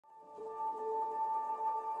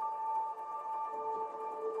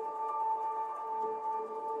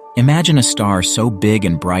Imagine a star so big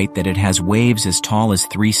and bright that it has waves as tall as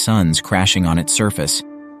 3 suns crashing on its surface.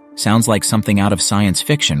 Sounds like something out of science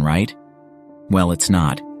fiction, right? Well, it's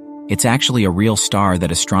not. It's actually a real star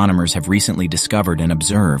that astronomers have recently discovered and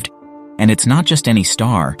observed. And it's not just any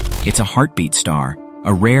star, it's a heartbeat star,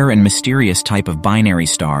 a rare and mysterious type of binary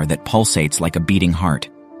star that pulsates like a beating heart.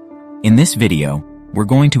 In this video, we're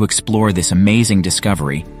going to explore this amazing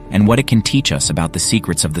discovery and what it can teach us about the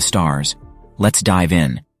secrets of the stars. Let's dive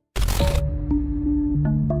in.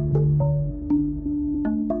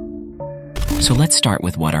 So let's start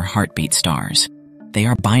with what are heartbeat stars. They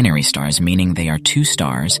are binary stars, meaning they are 2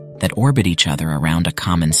 stars that orbit each other around a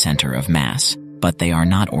common center of mass. But they are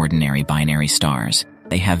not ordinary binary stars.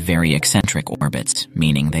 They have very eccentric orbits,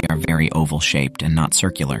 meaning they are very oval-shaped and not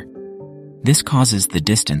circular. This causes the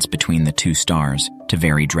distance between the 2 stars to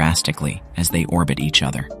vary drastically as they orbit each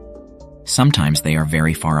other. Sometimes they are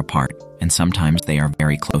very far apart, and sometimes they are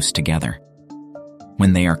very close together.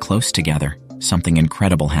 When they are close together, something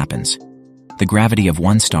incredible happens. The gravity of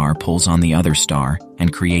one star pulls on the other star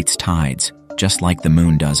and creates tides, just like the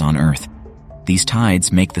moon does on Earth. These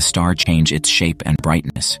tides make the star change its shape and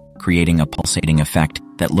brightness, creating a pulsating effect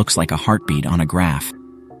that looks like a heartbeat on a graph.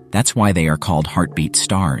 That's why they are called heartbeat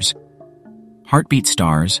stars. Heartbeat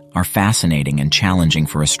stars are fascinating and challenging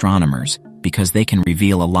for astronomers because they can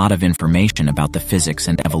reveal a lot of information about the physics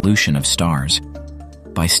and evolution of stars.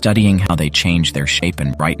 By studying how they change their shape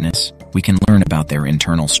and brightness, we can learn about their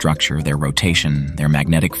internal structure, their rotation, their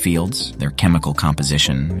magnetic fields, their chemical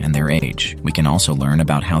composition, and their age. We can also learn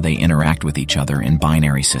about how they interact with each other in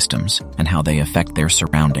binary systems and how they affect their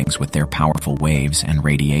surroundings with their powerful waves and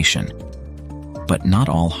radiation. But not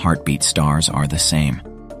all heartbeat stars are the same.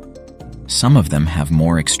 Some of them have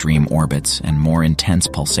more extreme orbits and more intense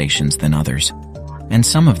pulsations than others, and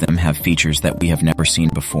some of them have features that we have never seen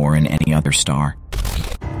before in any other star.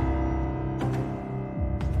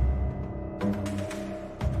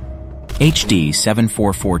 HD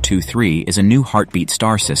 74423 is a new heartbeat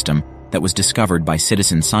star system that was discovered by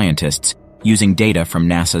citizen scientists using data from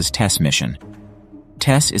NASA's TESS mission.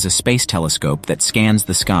 TESS is a space telescope that scans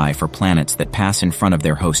the sky for planets that pass in front of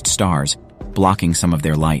their host stars, blocking some of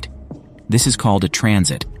their light. This is called a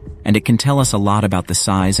transit, and it can tell us a lot about the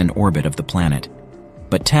size and orbit of the planet.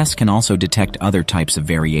 But TESS can also detect other types of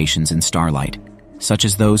variations in starlight, such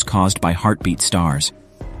as those caused by heartbeat stars.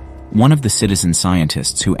 One of the citizen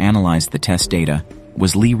scientists who analyzed the TESS data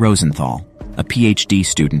was Lee Rosenthal, a PhD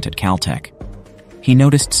student at Caltech. He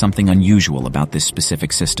noticed something unusual about this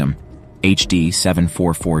specific system, HD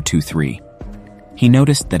 74423. He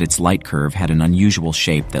noticed that its light curve had an unusual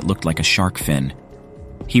shape that looked like a shark fin.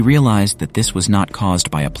 He realized that this was not caused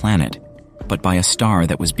by a planet, but by a star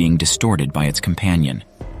that was being distorted by its companion.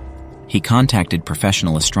 He contacted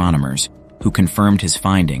professional astronomers, who confirmed his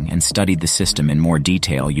finding and studied the system in more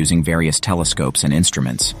detail using various telescopes and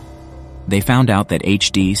instruments. They found out that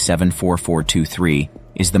HD 74423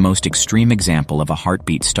 is the most extreme example of a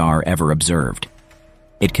heartbeat star ever observed.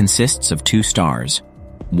 It consists of 2 stars.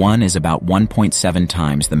 One is about 1.7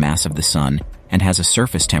 times the mass of the Sun and has a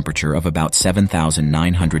surface temperature of about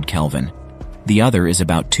 7,900 Kelvin. The other is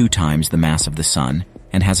about 2 times the mass of the Sun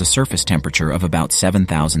and has a surface temperature of about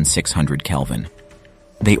 7,600 Kelvin.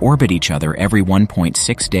 They orbit each other every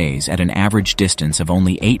 1.6 days at an average distance of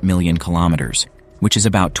only 8 million kilometers, which is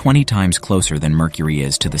about 20 times closer than Mercury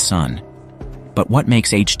is to the Sun. But what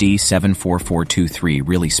makes HD 74423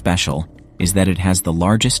 really special is that it has the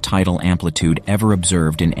largest tidal amplitude ever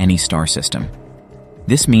observed in any star system.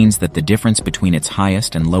 This means that the difference between its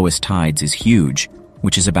highest and lowest tides is huge,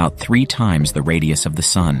 which is about 3 times the radius of the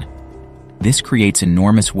Sun. This creates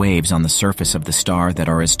enormous waves on the surface of the star that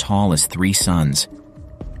are as tall as 3 suns.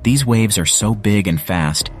 These waves are so big and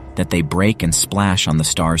fast that they break and splash on the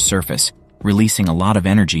star's surface, releasing a lot of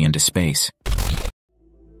energy into space.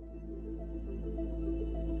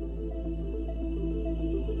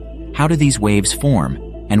 How do these waves form,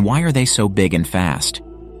 and why are they so big and fast?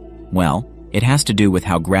 Well, it has to do with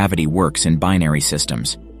how gravity works in binary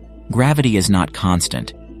systems. Gravity is not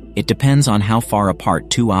constant. It depends on how far apart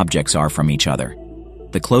 2 objects are from each other.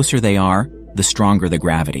 The closer they are, the stronger the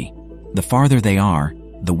gravity. The farther they are,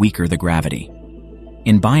 the weaker the gravity.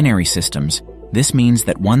 In binary systems, this means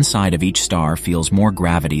that one side of each star feels more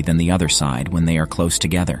gravity than the other side when they are close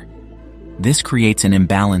together. This creates an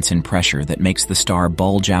imbalance in pressure that makes the star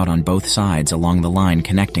bulge out on both sides along the line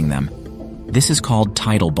connecting them. This is called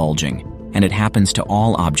tidal bulging, and it happens to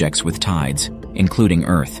all objects with tides, including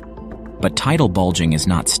Earth. But tidal bulging is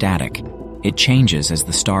not static. It changes as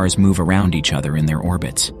the stars move around each other in their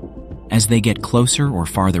orbits. As they get closer or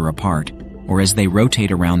farther apart, or as they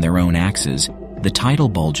rotate around their own axes, The tidal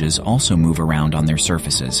bulges also move around on their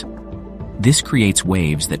surfaces. This creates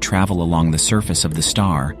waves that travel along the surface of the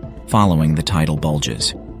star, following the tidal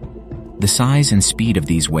bulges. The size and speed of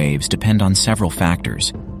these waves depend on several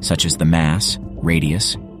factors, such as the mass,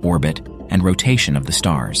 radius, orbit, and rotation of the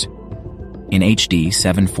stars. In HD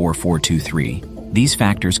 74423, these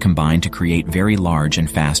factors combine to create very large and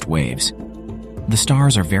fast waves. The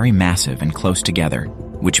stars are very massive and close together,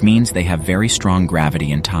 which means they have very strong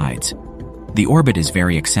gravity and tides. The orbit is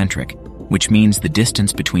very eccentric, which means the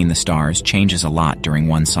distance between the stars changes a lot during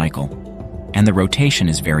one cycle. And the rotation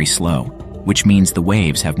is very slow, which means the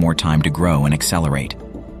waves have more time to grow and accelerate.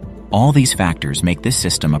 All these factors make this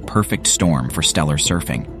system a perfect storm for stellar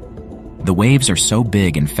surfing. The waves are so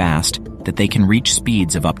big and fast that they can reach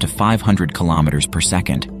speeds of up to 500 kilometers per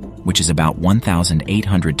second, which is about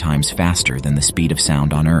 1,800 times faster than the speed of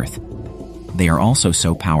sound on Earth. They are also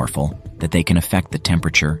so powerful that they can affect the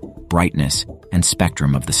temperature, brightness, and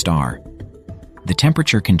spectrum of the star. The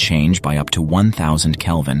temperature can change by up to 1,000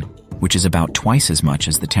 Kelvin, which is about twice as much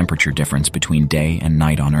as the temperature difference between day and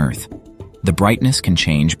night on Earth. The brightness can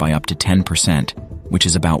change by up to 10%, which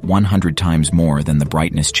is about 100 times more than the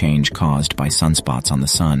brightness change caused by sunspots on the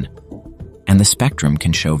sun. And the spectrum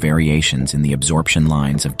can show variations in the absorption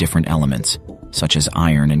lines of different elements, such as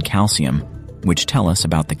iron and calcium, which tell us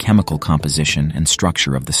about the chemical composition and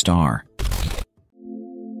structure of the star.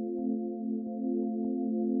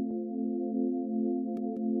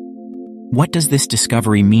 What does this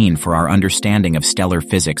discovery mean for our understanding of stellar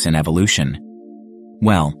physics and evolution?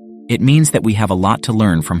 Well, it means that we have a lot to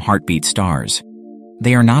learn from heartbeat stars.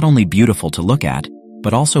 They are not only beautiful to look at,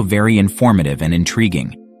 but also very informative and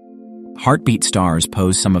intriguing. Heartbeat stars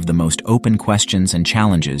pose some of the most open questions and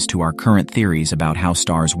challenges to our current theories about how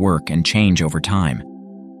stars work and change over time.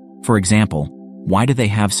 For example, why do they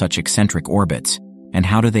have such eccentric orbits, and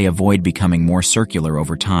how do they avoid becoming more circular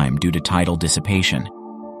over time due to tidal dissipation?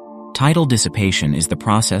 Tidal dissipation is the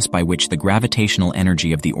process by which the gravitational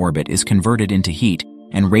energy of the orbit is converted into heat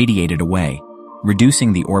and radiated away,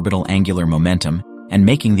 reducing the orbital angular momentum and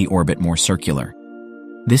making the orbit more circular.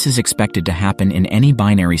 This is expected to happen in any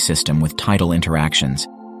binary system with tidal interactions,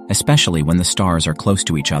 especially when the stars are close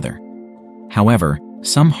to each other. However,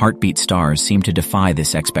 some heartbeat stars seem to defy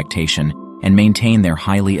this expectation and maintain their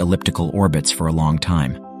highly elliptical orbits for a long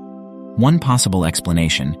time. One possible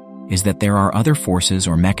explanation is that there are other forces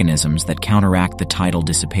or mechanisms that counteract the tidal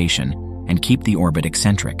dissipation and keep the orbit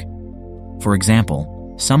eccentric. For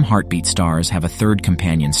example, some heartbeat stars have a third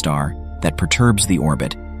companion star that perturbs the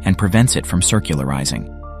orbit and prevents it from circularizing.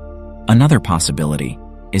 Another possibility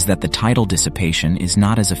is that the tidal dissipation is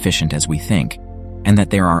not as efficient as we think, and that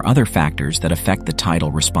there are other factors that affect the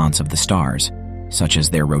tidal response of the stars, such as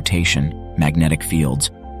their rotation, magnetic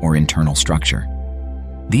fields, or internal structure.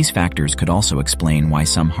 These factors could also explain why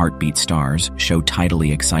some heartbeat stars show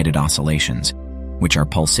tidally excited oscillations, which are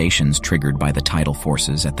pulsations triggered by the tidal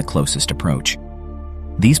forces at the closest approach.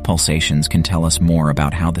 These pulsations can tell us more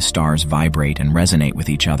about how the stars vibrate and resonate with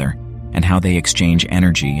each other, and how they exchange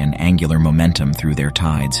energy and angular momentum through their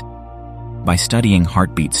tides. By studying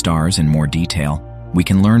heartbeat stars in more detail, we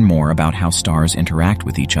can learn more about how stars interact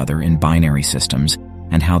with each other in binary systems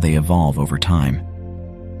and how they evolve over time.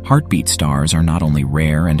 Heartbeat stars are not only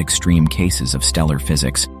rare and extreme cases of stellar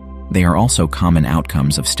physics, they are also common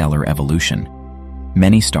outcomes of stellar evolution.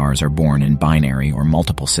 Many stars are born in binary or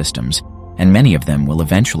multiple systems, and many of them will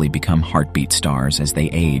eventually become heartbeat stars as they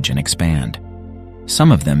age and expand.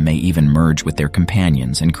 Some of them may even merge with their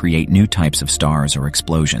companions and create new types of stars or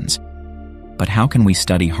explosions. But how can we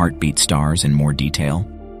study heartbeat stars in more detail?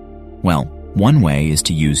 Well, one way is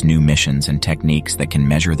to use new missions and techniques that can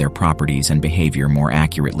measure their properties and behavior more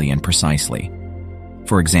accurately and precisely.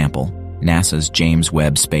 For example, NASA's James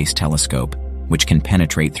Webb Space Telescope, which can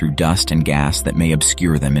penetrate through dust and gas that may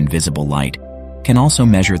obscure them in visible light, can also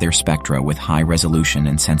measure their spectra with high resolution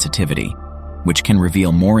and sensitivity, which can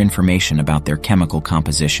reveal more information about their chemical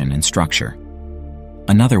composition and structure.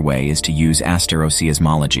 Another way is to use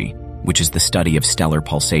Asteroseismology, which is the study of stellar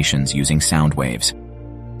pulsations using sound waves.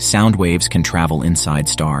 Sound waves can travel inside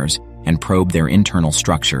stars and probe their internal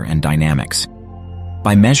structure and dynamics.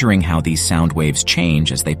 By measuring how these sound waves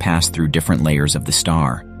change as they pass through different layers of the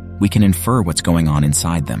star, we can infer what's going on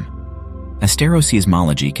inside them.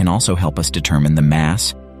 Asteroseismology can also help us determine the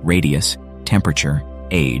mass, radius, temperature,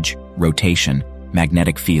 age, rotation,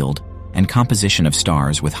 magnetic field, and composition of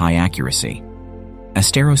stars with high accuracy.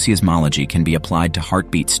 Asteroseismology can be applied to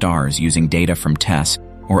heartbeat stars using data from TESS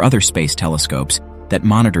or other space telescopes that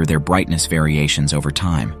monitor their brightness variations over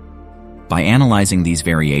time. By analyzing these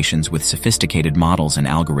variations with sophisticated models and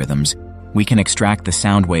algorithms, We can extract the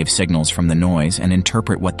sound wave signals from the noise and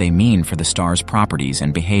interpret what they mean for the star's properties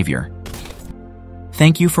and behavior.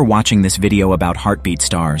 Thank you for watching this video about heartbeat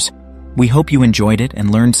stars. We hope you enjoyed it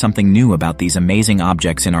and learned something new about these amazing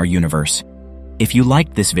objects in our universe. If you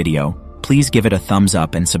liked this video, please give it a thumbs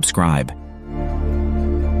up and subscribe.